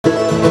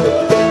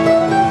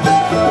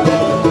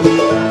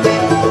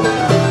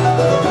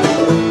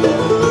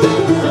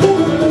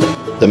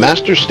The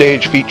Master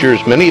Stage features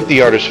many of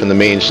the artists from the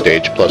main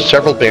stage, plus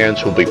several bands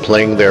who will be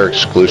playing there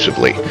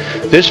exclusively.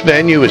 This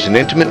venue is an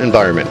intimate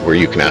environment where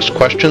you can ask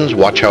questions,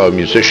 watch how a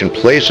musician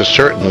plays a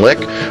certain lick,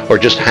 or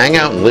just hang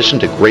out and listen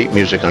to great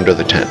music under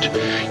the tent.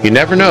 You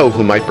never know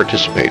who might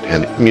participate,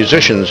 and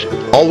musicians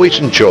always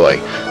enjoy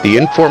the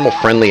informal,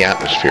 friendly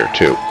atmosphere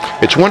too.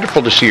 It's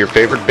wonderful to see your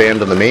favorite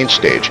band on the main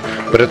stage,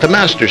 but at the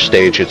Master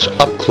Stage it's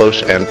up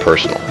close and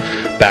personal.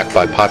 Backed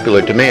by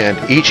popular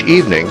demand, each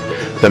evening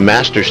the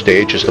Master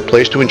Stage is the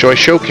place to enjoy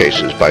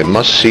showcases by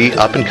must-see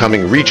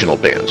up-and-coming regional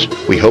bands.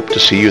 We hope to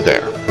see you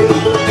there.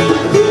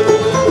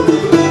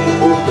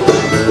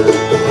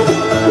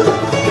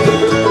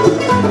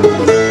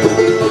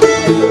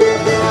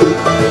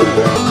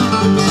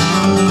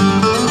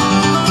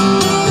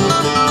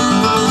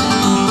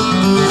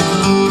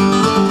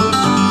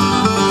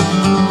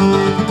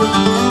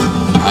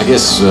 I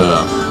guess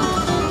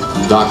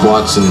Doc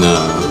Watson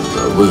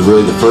was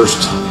really the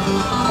first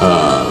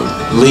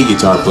lead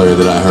guitar player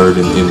that I heard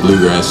in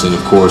bluegrass, and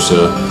of course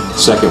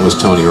second was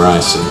Tony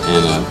Rice,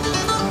 and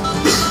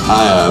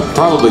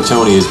probably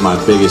Tony is my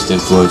biggest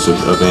influence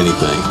of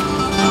anything.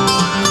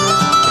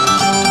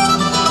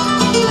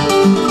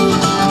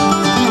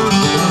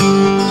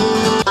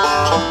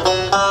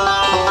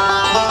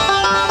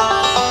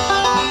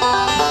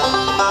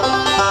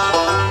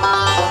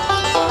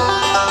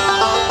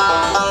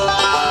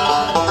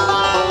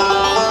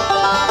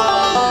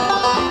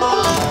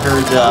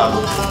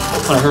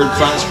 When I heard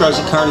Flat Scruggs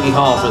at Carnegie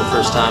Hall for the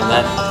first time,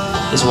 that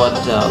is what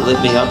lit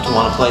me up to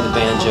want to play the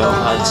banjo.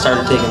 I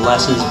started taking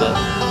lessons, but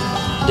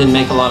it didn't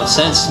make a lot of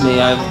sense to me.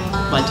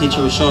 My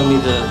teacher was showing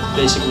me the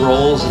basic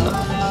rolls, and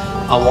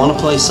I want to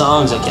play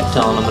songs, I kept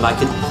telling him, and I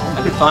could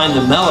find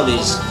the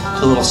melodies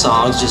to little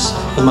songs just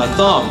with my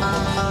thumb.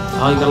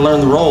 Oh, you got to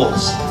learn the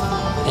rolls.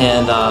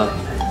 And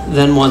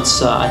then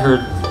once I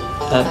heard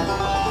that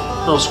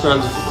Earl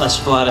Scruggs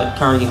Lester Flatt at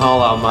Carnegie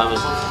Hall album,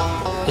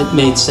 it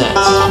made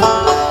sense.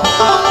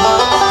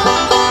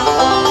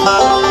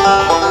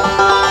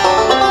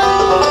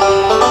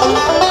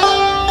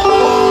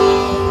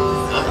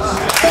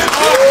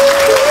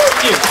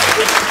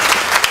 Thank you.